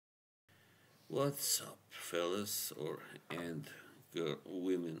What's up, fellas, and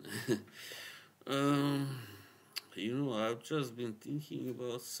women? um, I've just been thinking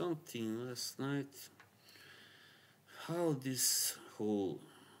about something last night. How this whole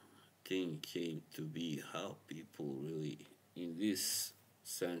thing came to be, how people really in this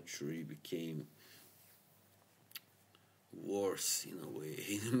century became worse in a way,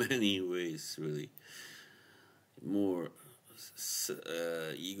 in many ways, really more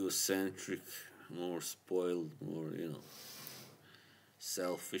egocentric, more spoiled, more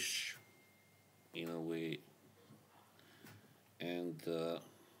selfish in a way, and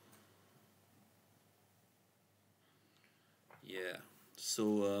yeah.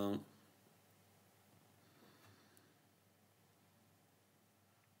 So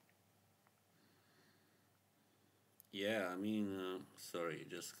yeah, sorry,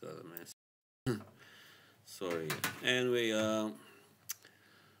 just got a mess. Sorry. Anyway,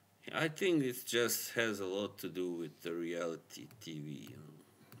 I think it just has a lot to do with the reality TV.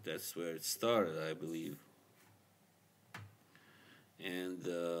 That's where it started, I believe, and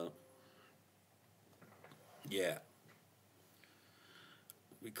yeah,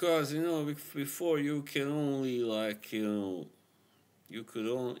 because before you can only you could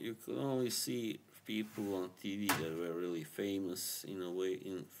only see people on TV that were really famous in a way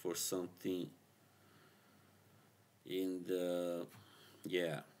in for something in the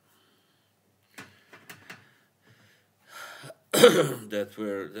yeah that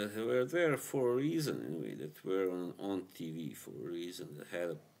were there for a reason anyway, that were on TV for a reason,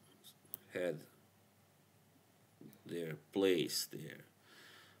 that had their place there.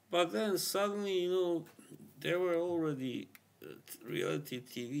 But then suddenly, there were already reality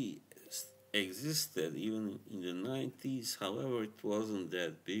TV existed even in the 90s. However, it wasn't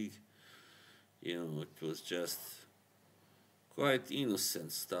that big. It was just quite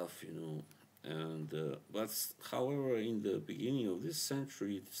innocent stuff. And however, in the beginning of this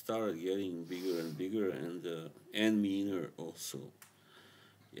century, it started getting bigger and bigger, and meaner also.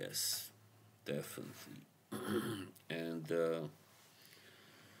 Yes, definitely. And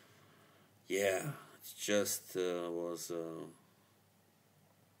yeah, it just was.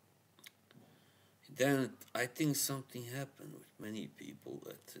 Then I think something happened with many people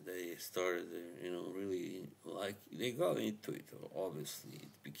that they started, really like they got into it. Obviously,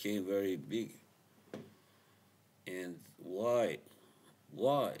 it became very big. And why?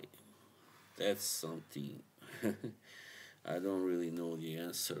 Why? That's something I don't really know the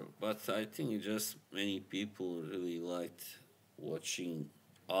answer. But I think just many people really liked watching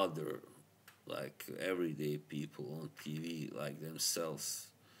other, like everyday people on TV, like themselves.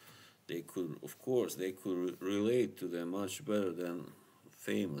 They could, of course, they could relate to them much better than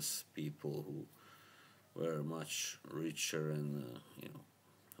famous people who were much richer and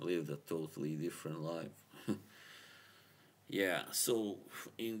lived a totally different life. Yeah, so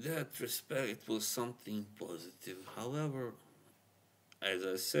in that respect, it was something positive. However, as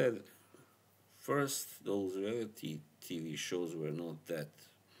I said, first those reality TV shows were not that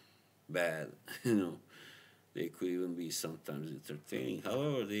bad. They could even be sometimes entertaining.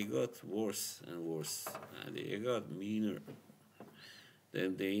 However, they got worse and worse, and they got meaner.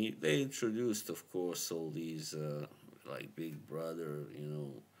 Then they introduced, of course, all these like Big Brother,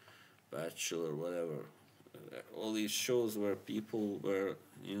 Bachelor, whatever. All these shows where people were,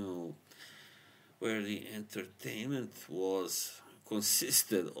 where the entertainment was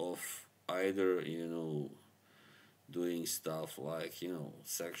consisted of either doing stuff like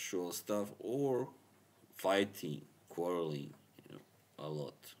sexual stuff or fighting, quarreling, a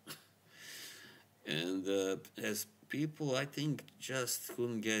lot. And as people, I think, just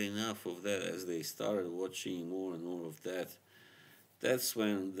couldn't get enough of that as they started watching more and more of that. That's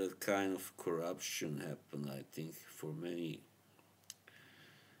when that kind of corruption happened, I think, for many.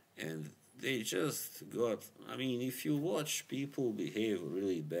 And they just got, if you watch people behave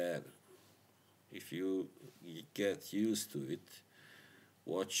really bad, if you get used to it,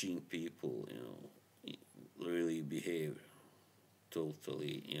 watching people, really behave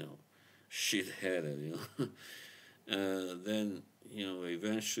totally, shit-headed, then,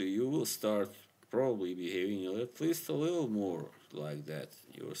 eventually you will start probably behaving at least a little more like that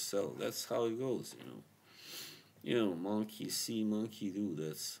yourself. That's how it goes, monkey see, monkey do.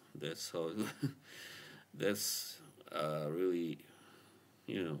 That's how it that's really,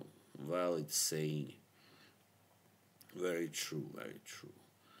 valid saying. Very true, very true.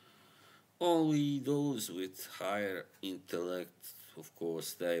 Only those with higher intellect, of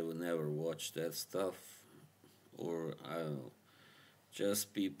course, they will never watch that stuff. Or, I don't know,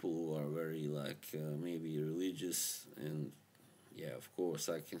 just people who are very, maybe religious. And, yeah, of course,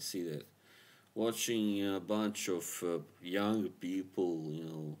 I can see that watching a bunch of young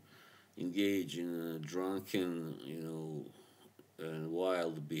people, engage in drunken, and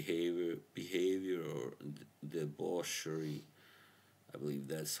wild behavior or debauchery. I believe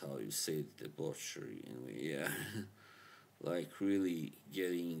that's how you say it, debauchery. Anyway, yeah, like really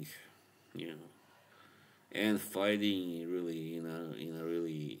getting, you know, and fighting really in a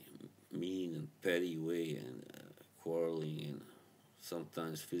really mean and petty way, and quarreling and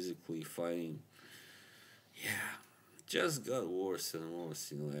sometimes physically fighting. Yeah, just got worse and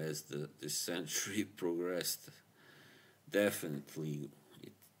worse, as the century progressed. Definitely,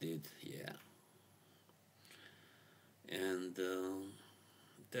 it did. Yeah, and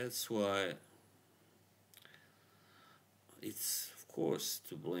that's why it's of course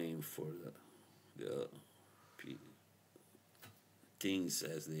to blame for the things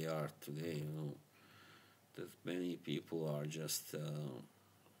as they are today. That many people are just,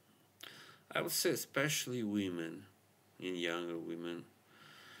 I would say, especially women, in younger women.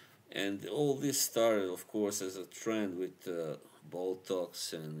 And all this started, of course, as a trend with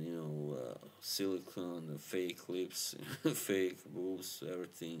Botox and silicone, fake lips, fake boobs,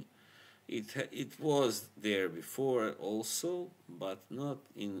 everything. It was there before also, but not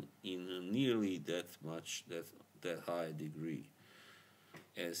in nearly that much that high degree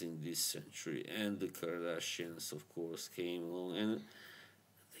as in this century. And the Kardashians, of course, came along, and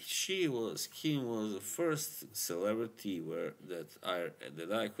Kim was the first celebrity that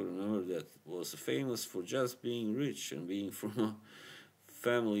I could remember that was famous for just being rich and being from a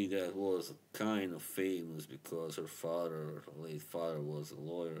family that was kind of famous because her father, her late father, was a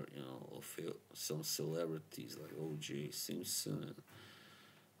lawyer, of some celebrities like O.J. Simpson and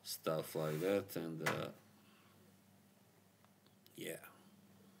stuff like that, and yeah.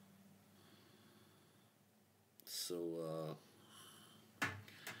 So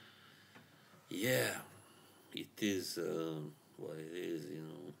yeah, it is what it is.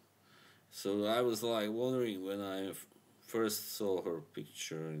 So I was like wondering when I first saw her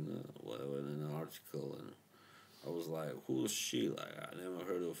picture in whatever in an article, and I was like, "Who is she?" Like I never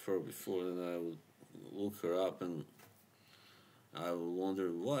heard of her before. Then I would look her up, and I would wonder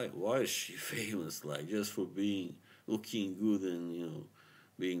why is she famous? Like just for being looking good and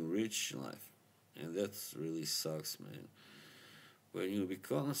being rich, like, and that's really sucks, man. When you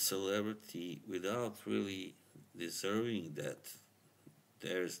become a celebrity without really deserving that,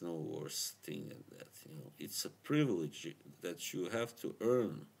 there's no worse thing than that. It's a privilege that you have to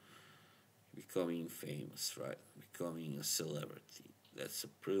earn becoming famous, right? Becoming a celebrity. That's a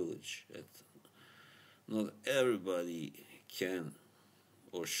privilege that not everybody can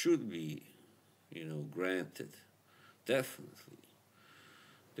or should be, granted. Definitely.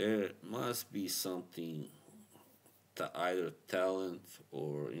 There must be something, either talent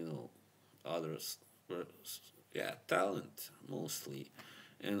or, others. Yeah, talent mostly,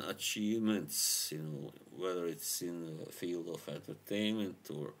 and achievements, whether it's in the field of entertainment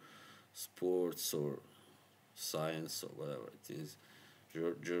or sports or science or whatever it is,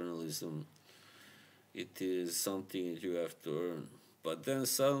 journalism. It is something that you have to earn. But then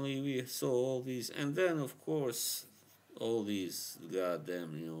suddenly we saw all these, and then of course, all these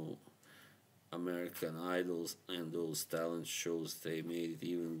goddamn, American Idols and those talent shows, they made it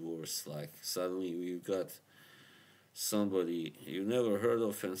even worse. Like suddenly we've got somebody you never heard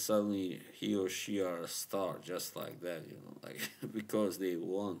of, and suddenly he or she are a star just like that, like because they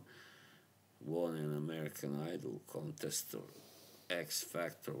won an American Idol contest or X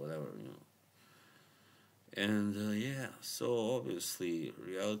Factor, whatever. And yeah, so obviously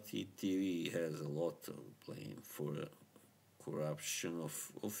reality TV has a lot to blame for the corruption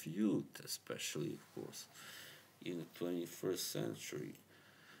of youth, especially, of course, in the 21st century.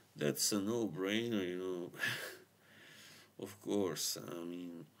 That's a no-brainer. Of course. I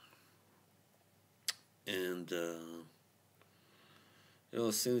mean, and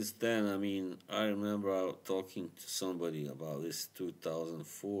since then, I mean, I remember talking to somebody about this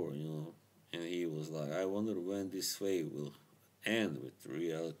 2004, and he was like, I wonder when this way will end with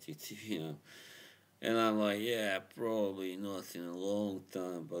reality TV. And I'm like, yeah, probably not in a long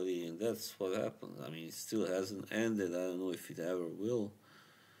time, buddy. And that's what happened. I mean, it still hasn't ended. I don't know if it ever will.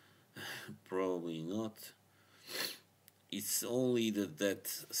 Probably not. It's only that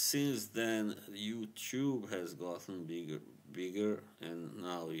since then YouTube has gotten bigger, and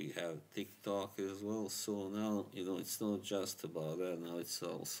now we have TikTok as well. So now it's not just about that. Now it's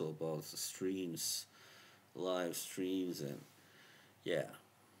also about the streams, live streams, and yeah,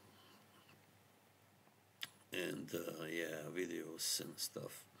 and yeah, videos and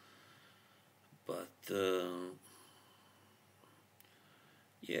stuff. But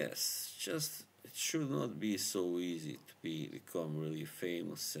Yes, just it should not be so easy to become really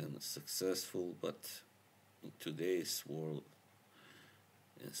famous and successful, but in today's world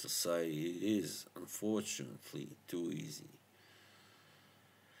and society, it is unfortunately too easy.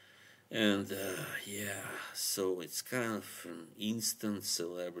 And yeah, so it's kind of an instant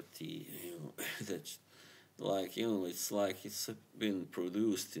celebrity, that like it's like it's been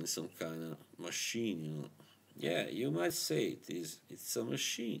produced in some kind of machine. Yeah, you might say it is. It's a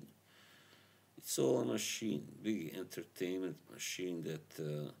machine. It's all a machine, big entertainment machine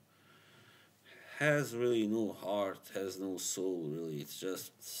that has really no heart, has no soul. Really, it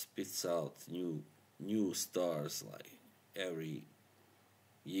just spits out new stars like every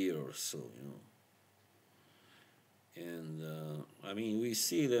year or so. And I mean, we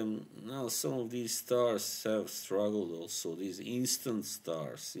see them now. Some of these stars have struggled also. These instant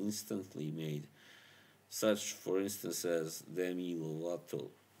stars, instantly made, such, for instance, as Demi Lovato.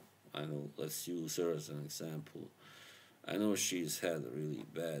 I know. Let's use her as an example. I know she's had really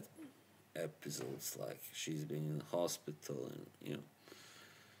bad episodes, like she's been in the hospital and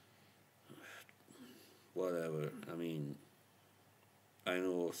whatever. I mean, I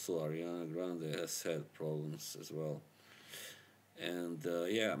know also Ariana Grande has had problems as well, and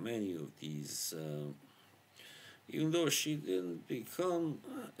yeah, many of these. Even though she didn't become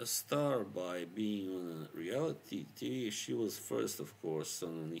a star by being on a reality TV, she was first, of course,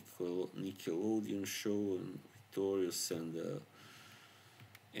 on a Nickelodeon show and Victorious, and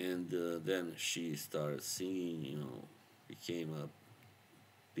then she started singing. Became a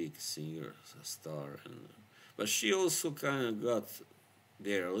big singer, a star, but she also kind of got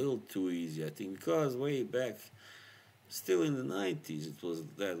there a little too easy, I think, because way back, still in the 90s, it was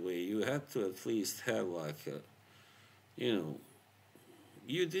that way. You had to at least have like you know,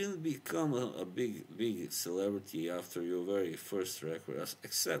 you didn't become a big celebrity after your very first record,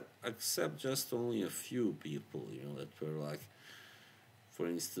 except just only a few people, that were like, for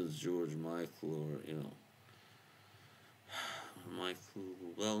instance, George Michael, or Michael.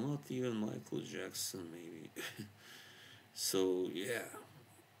 Well, not even Michael Jackson, maybe. So yeah,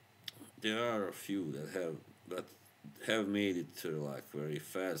 there are a few that have made it to like very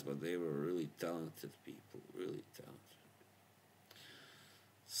fast, but they were really talented people, really talented.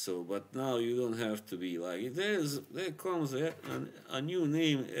 So, but now you don't have to be like there comes a new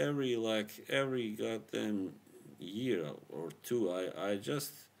name every goddamn year or two. I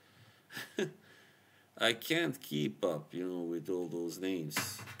just I can't keep up, with all those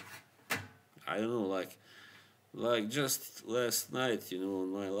names. I don't know, like just last night,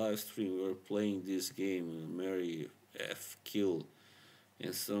 on my live stream, we were playing this game, Mary F. Kill,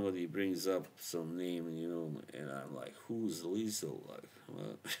 and somebody brings up some name, and I'm like, who's Lizzo? Like,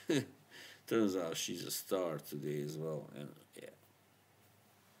 well, turns out she's a star today as well, and yeah,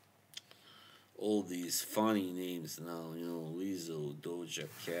 all these funny names now, Lizzo, Doja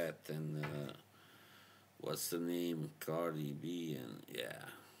Cat, and what's the name, Cardi B, and yeah.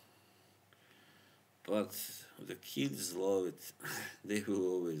 But the kids love it. They will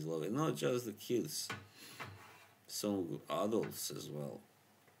always love it. Not just the kids, some adults as well,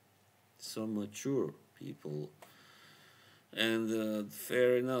 some mature people. And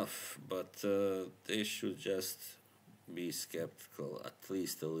fair enough, but they should just be skeptical, at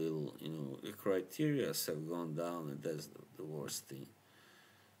least a little. The criteria have gone down, and that's the worst thing.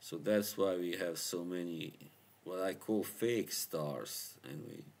 So that's why we have so many, what I call fake stars,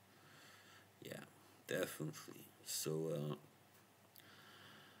 anyway. Yeah, definitely. So,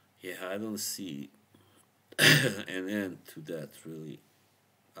 yeah, I don't see an end to that, really.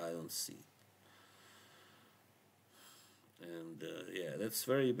 I don't see. And yeah, that's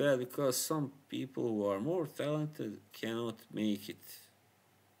very bad because some people who are more talented cannot make it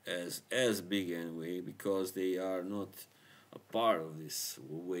as big anyway, because they are not a part of this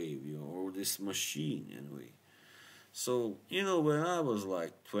wave, or this machine anyway. So, when I was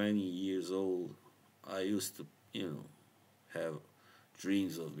like 20 years old, I used to, have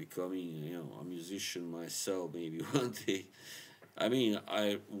dreams of becoming, a musician myself, maybe one day. I mean,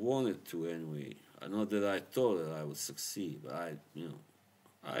 I wanted to anyway. Not that I thought that I would succeed, but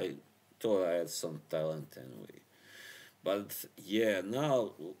I thought I had some talent anyway. But yeah,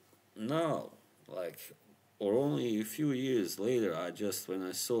 now, like, or only a few years later, when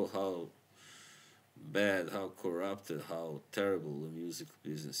I saw how bad, how corrupted, how terrible the music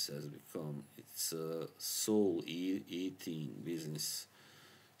business has become. It's a soul-eating business,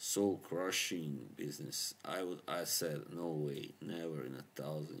 soul-crushing business. I said, no way, never in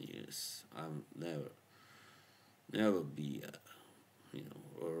 1,000 years. I'm never be a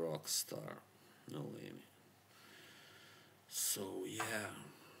rock star. No way. So yeah.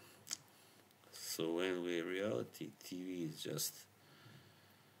 So anyway, reality TV is just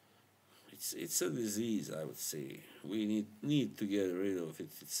it's a disease, I would say. We need to get rid of it.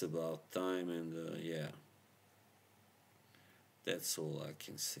 It's about time, and yeah, that's all I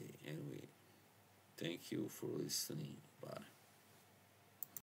can say. Anyway, thank you for listening. Bye.